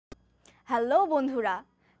Hello বন্ধুরা,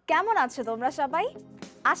 কেমন আছো তোমরা সবাই?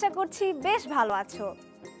 আশা করছি বেশ ভালো আছো।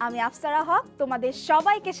 আমি আফসারা হক তোমাদের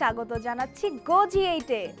সবাইকে স্বাগত জানাচ্ছি GoGEE8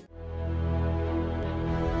 এ।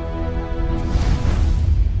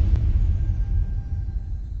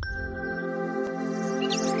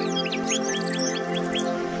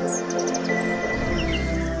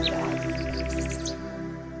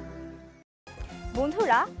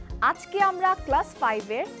 বন্ধুরা, আজকে আমরা ক্লাস 5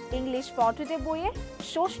 এর ইংলিশ পড়তে বইয়ের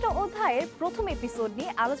 ৬ষ্ঠ অধ্যায়ের প্রথম এপিসোড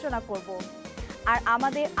নিয়ে আলোচনা করব। আর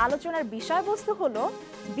আমাদের আলোচনার বিষয়বস্তু হলো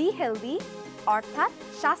বি হেলদি, অর্থাৎ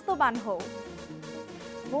স্বাস্থ্যবান হও।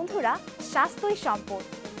 বন্ধুরা, স্বাস্থ্যই সম্পদ।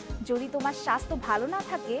 যদি তোমার স্বাস্থ্য ভালো না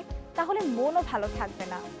থাকে তাহলে মনও ভালো থাকবে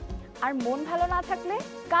না, আর মন ভালো না থাকলে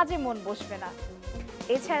কাজে মন বসবে না।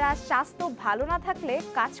 এছাড়া স্বাস্থ্য ভালো না থাকলে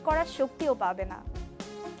কাজ করার শক্তিও পাবে না।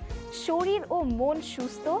 শরীর ও মন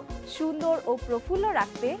সুস্থ, সুন্দর ও প্রফুল্ল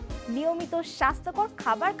রাখতে নিয়মিত স্বাস্থ্যকর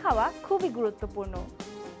খাবার খাওয়া খুবই গুরুত্বপূর্ণ।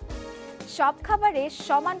 সব খাবারে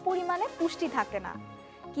সমান পরিমাণে পুষ্টি থাকে না।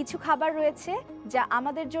 কিছু খাবার রয়েছে যা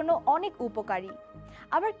আমাদের জন্য অনেক উপকারী,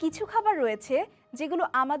 আবার কিছু খাবার রয়েছে যেগুলো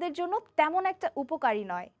আমাদের জন্য তেমন একটা উপকারী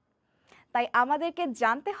নয়। তাই আমাদেরকে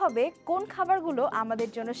জানতে হবে কোন খাবারগুলো আমাদের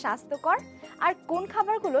জন্য স্বাস্থ্যকর আর কোন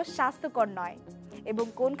খাবারগুলো স্বাস্থ্যকর নয়, এবং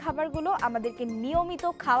কোন খাবারগুলো আমাদেরকে নিয়মিত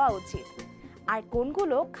খাওয়া উচিত আর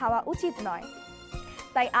কোনগুলো খাওয়া উচিত নয়।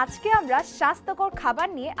 তাই আজকে আমরা স্বাস্থ্যকর খাবার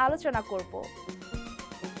নিয়ে আলোচনা করব।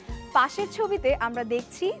 পাশের ছবিতে আমরা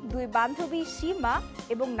দেখছি দুই বান্ধবী সীমা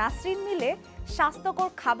এবং নাসরিন মিলে স্বাস্থ্যকর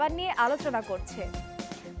খাবার নিয়ে আলোচনা করছে।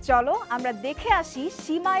 চলো আমরা দেখে আসি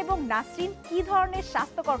সীমা এবং নাসরিন কি ধরনের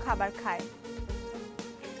স্বাস্থ্যকর খাবার খায়।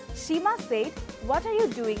 সীমা said, "What are you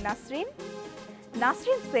doing, Nasrin?"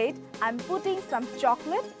 Nasrin said, "I'm putting some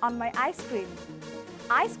chocolate on my ice cream.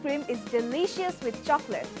 Ice cream is delicious with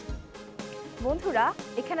chocolate." বন্ধুরা,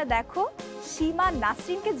 এখানে দেখো সীমা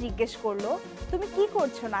নাসরিনকে জিজ্ঞেস করলো, তুমি কি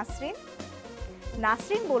করছো নাসরিন?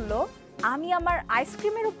 নাসরিন বলল, আমি আমার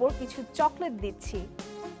আইসক্রিমের উপর কিছু চকলেট দিচ্ছি।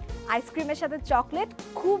 আইসক্রিমের সাথে চকলেট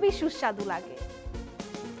খুবই সুস্বাদু লাগে।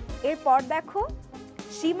 এরপর দেখো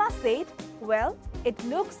সীমা said, "Well, it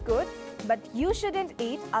looks good, but you shouldn't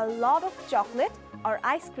eat a lot of chocolate or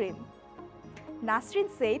ice cream." Nasrin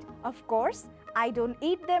said, "Of course, I don't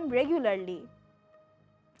eat them regularly."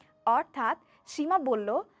 অর্থাৎ সীমা বলল,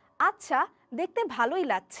 আচ্ছা দেখতে ভালোই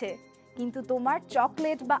লাগছে, কিন্তু তোমার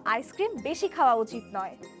চকলেট বা আইসক্রিম বেশি খাওয়া উচিত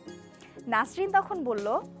নয়। নাসরিন তখন বলল,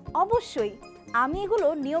 অবশ্যই, আমি এগুলো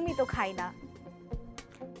নিয়মিত খাই না।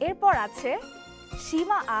 এরপর আছে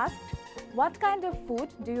সীমা asked, "What kind of food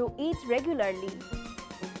do you eat regularly?"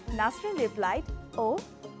 Nasrin replied, "Oh,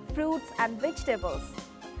 fruits and vegetables.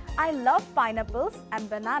 I love pineapples and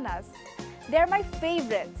bananas. They're my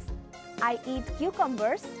favorites. I eat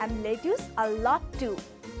cucumbers and lettuce a lot too."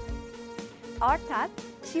 অর্থাৎ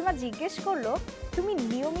সীমা জিজ্ঞেস করলো, তুমি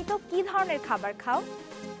নিয়মিত কি ধরনের খাবার খাও?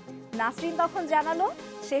 নাসরিন তখন জানালো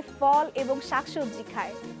সে ফল এবং শাকসবজি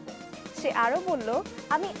খায়। সে আরো বলল,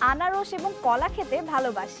 আমি আনারস এবং কলা খেতে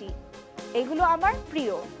ভালোবাসি, এগুলো আমার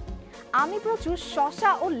প্রিয়। আমি প্রচুর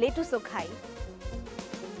শসা ও লেটুসও খাই।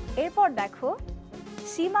 এরপর দেখো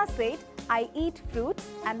সীমা said, "I eat fruits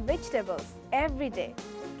and vegetables every day.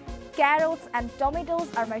 Carrots and tomatoes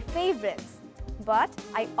are my favorites, but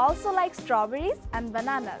I also like strawberries and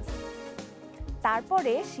bananas."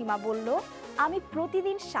 তারপরে সীমা বলল, আমি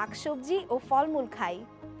প্রতিদিন শাকসবজি ও ফলমূল খাই।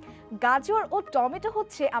 গাজর ও টমেটো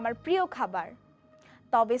হচ্ছে আমার প্রিয় খাবার,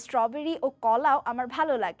 তবে স্ট্রবেরি ও কলাও আমার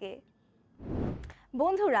ভালো লাগে।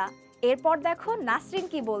 বন্ধুরা, এরপর দেখো নাসরিন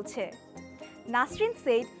কি বলছে। Nasrin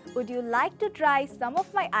said, "Would you like to try some of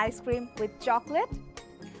my ice cream with chocolate?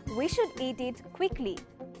 We should eat it quickly.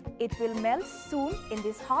 It will melt soon in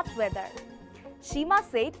this hot weather." Seema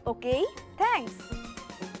said, "Okay, thanks."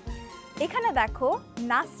 এখানে দেখো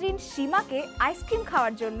নাসরিন সীমাকে আইসক্রিম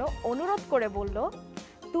খাওয়ার জন্য অনুরোধ করে বলল,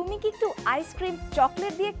 তুমি কি একটু আইসক্রিম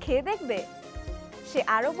চকলেট দিয়ে খেয়ে দেখবে? সে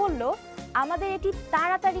আরো বলল, আমাদের এটি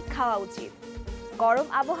তাড়াতাড়ি খাওয়া উচিত, গরম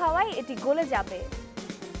আবহাওয়ায় এটি গলে যাবে।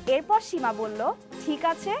 এরপর সীমা বলল, ঠিক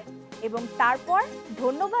আছে, এবং তারপর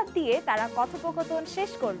ধন্যবাদ দিয়ে তারা কথোপকথন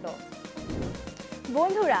শেষ করলো।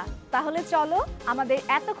 বন্ধুরা, তাহলে চলো আমাদের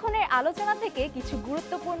এতক্ষণের আলোচনা থেকে কিছু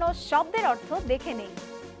গুরুত্বপূর্ণ শব্দের অর্থ দেখে নেই।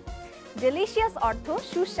 ডেলিশিয়াস অর্থ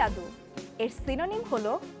সুস্বাদু, এর সিনোনিম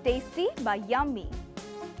হলো টেস্টি বা ইয়াম্মি।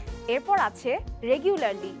 এরপর আছে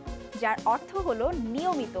রেগুলারলি, যার অর্থ হলো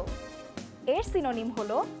নিয়মিত, এর সিনোনিম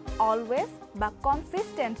হলো অলওয়েজ বা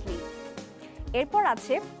কনসিস্টেন্টলি। এরপর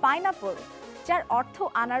আছে পাইনাপল, যার অর্থ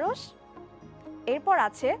আনারস। এরপর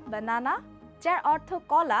আছে বানানা, যার অর্থ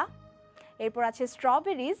কলা। এরপর আছে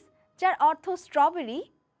স্ট্রবেরিজ, যার অর্থ স্ট্রবেরি,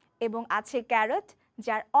 এবং আছে ক্যারট,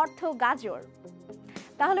 যার অর্থ গাজর।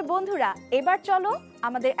 তাহলে বন্ধুরা এবার চলো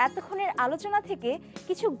আমাদের এতক্ষণের আলোচনা থেকে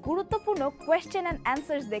কিছু গুরুত্বপূর্ণ কোয়েশ্চেন অ্যান্ড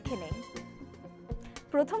অ্যান্সার্স দেখে নেই।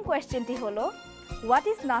 প্রথম কোয়েশ্চেনটি হলো what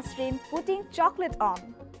is Nasrin putting chocolate on?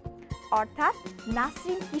 অর্থাৎ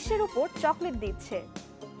নাসরিন কিসের উপর চকলেট দিচ্ছে?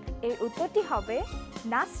 এর উত্তরটি হবে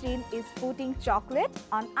Nasrin is putting chocolate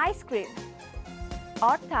on ice cream.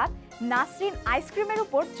 অর্থাৎ নাসরিন আইসক্রিমের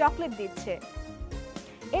উপর চকলেট দিচ্ছে।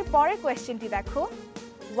 এর পরের কোয়েশ্চেনটি দেখো,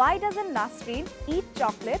 why doesn't Nasrin eat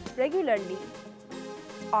chocolate regularly?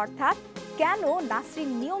 অর্থাৎ কেন নাসরিন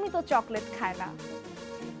নিয়মিত চকলেট খায় না?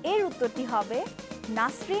 এর উত্তরটি হবে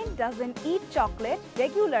Nasrin doesn't eat chocolate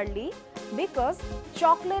regularly because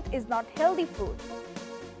chocolate is not healthy food.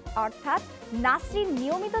 অর্থাৎ নাসরিন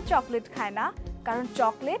নিয়মিত চকলেট খায় না কারণ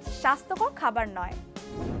চকলেট স্বাস্থ্যকর খাবার নয়।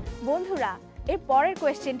 বন্ধুরা এর পরের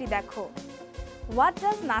কোয়েশ্চেনটি দেখো, what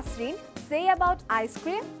does Nasrin say about ice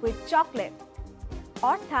cream with chocolate?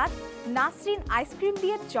 অর্থাৎ নাসরিন আইসক্রিম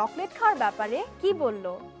দিয়ে চকলেট খাওয়ার ব্যাপারে কি বলল?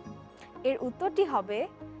 এর উত্তরটি হবে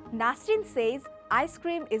Nasrin says ice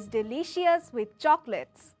cream is delicious with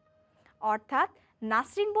chocolates. অর্থাৎ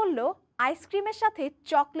নাসরিন বলল আইসক্রিমের সাথে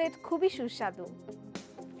চকলেট খুবই সুস্বাদু।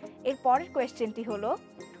 এর পরের কোয়েশ্চেনটি হলো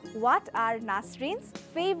what are নাসরিন's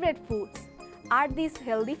favorite foods? Are these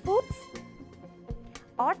healthy foods?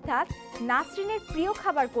 অর্থাৎ নাসরিনের প্রিয়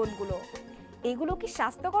খাবার কোনগুলো? এগুলো কি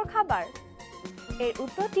স্বাস্থ্যকর খাবার? এর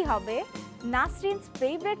উত্তরটি হবে নাসরিন's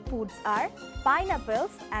favorite foods are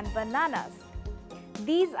pineapples and bananas.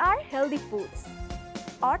 These are healthy foods.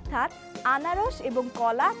 অর্থাৎ আনারস এবং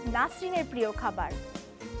কলা নাসরিনের প্রিয় খাবার।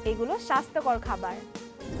 এগুলো স্বাস্থ্যকর খাবার।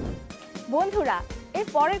 বন্ধুরা এর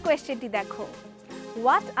পরের কোয়েশ্চেনটি দেখো,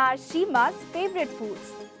 what are সীমা's favorite foods?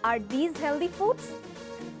 Are these healthy foods?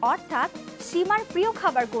 অর্থাৎ সীমার প্রিয়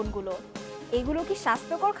খাবার কোনগুলো? এগুলো কি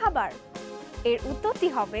স্বাস্থ্যকর খাবার? এর উত্তরটি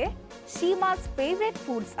হবে Shima's favorite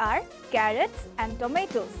foods are carrots and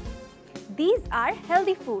tomatoes. These are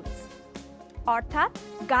healthy foods. অর্থাৎ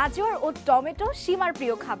গাজর ও টমেটো সীমার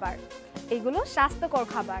প্রিয় খাবার। এগুলো স্বাস্থ্যকর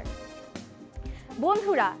খাবার।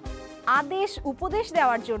 বন্ধুরা আদেশ উপদেশ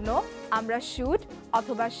দেওয়ার জন্য আমরা শুড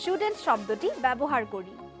অথবা শুডেন্ট শব্দটি ব্যবহার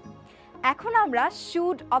করি। এখন আমরা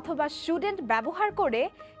শুড অথবা শুডেন্ট ব্যবহার করে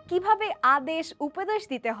কিভাবে আদেশ উপদেশ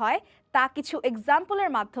দিতে হয় তা কিছু এক্সাম্পলের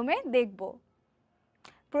মাধ্যমে দেখব।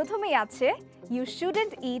 প্রথমেই আছে you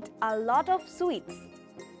shouldn't it a lot of sweets.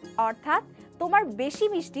 অর্থাৎ তোমার বেশি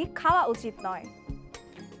মিষ্টি খাওয়া উচিত নয়।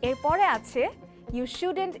 এরপরে আছে you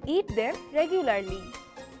shouldn't it them regularly.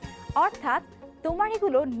 অর্থাৎ তোমার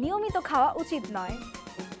এগুলো নিয়মিত খাওয়া উচিত নয়।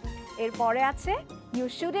 এরপরে আছে ইউ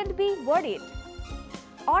শুডেন্ট বি ওয়ারিড।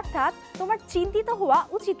 অর্থাৎ তোমার চিন্তিত হওয়া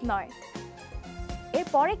উচিত নয়।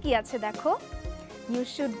 এরপরে কি আছে দেখো, you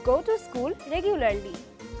should go to school regularly.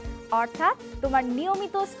 অর্থাৎ তোমার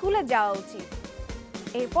নিয়মিত স্কুলে যাওয়া উচিত।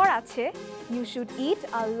 এরপর আছে you should eat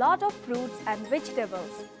a lot of fruits and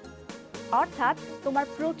vegetables. অর্থাৎ তোমার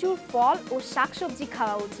প্রচুর ফল ও শাকসবজি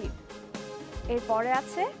খাওয়া উচিত। এরপরে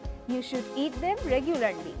আছে you should eat them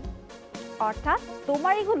regularly. অর্থাৎ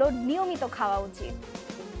তোমার এগুলো নিয়মিত খাওয়া উচিত।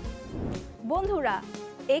 বন্ধুরা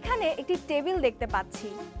এখানে একটি টেবিল দেখতে পাচ্ছি।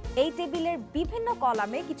 এই টেবিলের বিভিন্ন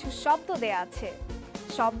কলামে কিছু শব্দ দেয়া আছে।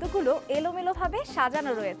 শব্দগুলো এলোমেলোভাবে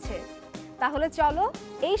সাজানো রয়েছে। তাহলে চলো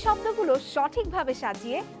এই শব্দগুলো সঠিকভাবে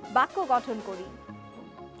সাজিয়ে বাক্য গঠন করি।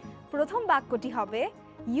 প্রথম বাক্যটি হবে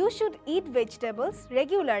you should eat vegetables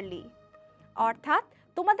regularly. অর্থাৎ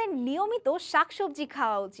তোমাদের নিয়মিত শাকসবজি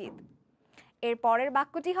খাওয়া উচিত। এর পরের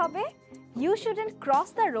বাক্যটি হবে you shouldn't cross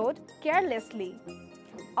the road carelessly.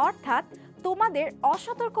 অর্থাৎ তোমাদের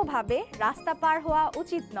অসতর্কভাবে রাস্তা পার হওয়া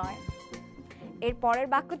উচিত নয়। এর পরের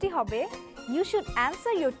বাক্যটি হবে you should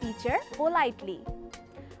answer your teacher politely.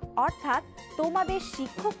 অর্থাৎ তোমাদের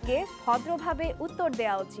শিক্ষককে ভদ্রভাবে উত্তর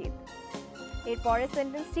দেওয়া উচিত। এর পরের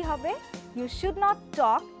সেন্টেন্সটি হবে you should not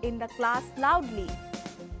talk in the class loudly.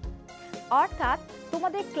 অর্থাৎ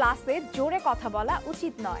তোমাদের ক্লাসে জোরে কথা বলা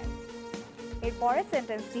উচিত নয়। এর পরের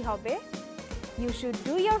সেন্টেন্সটি হবে you should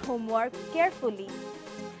do your homework carefully.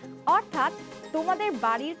 অর্থাৎ তোমাদের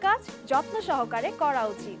বাড়ির কাজ যত্ন সহকারে করা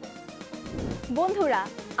উচিত। বন্ধুরা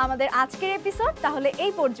আমাদের আজকের এপিসোড তাহলে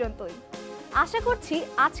এই পর্যন্তই। আশা করছি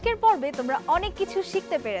আজকের পর্বে তোমরা অনেক কিছু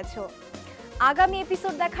শিখতে পেরেছো। আগামী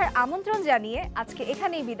এপিসোড দেখার আমন্ত্রণ জানিয়ে আজকে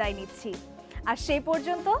এখানেই বিদায় নিচ্ছি। আর সেই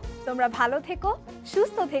পর্যন্ত তোমরা ভালো থেকো,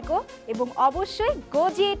 সুস্থ থেকো এবং অবশ্যই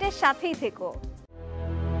GoGEE8 এর সাথেই থেকো।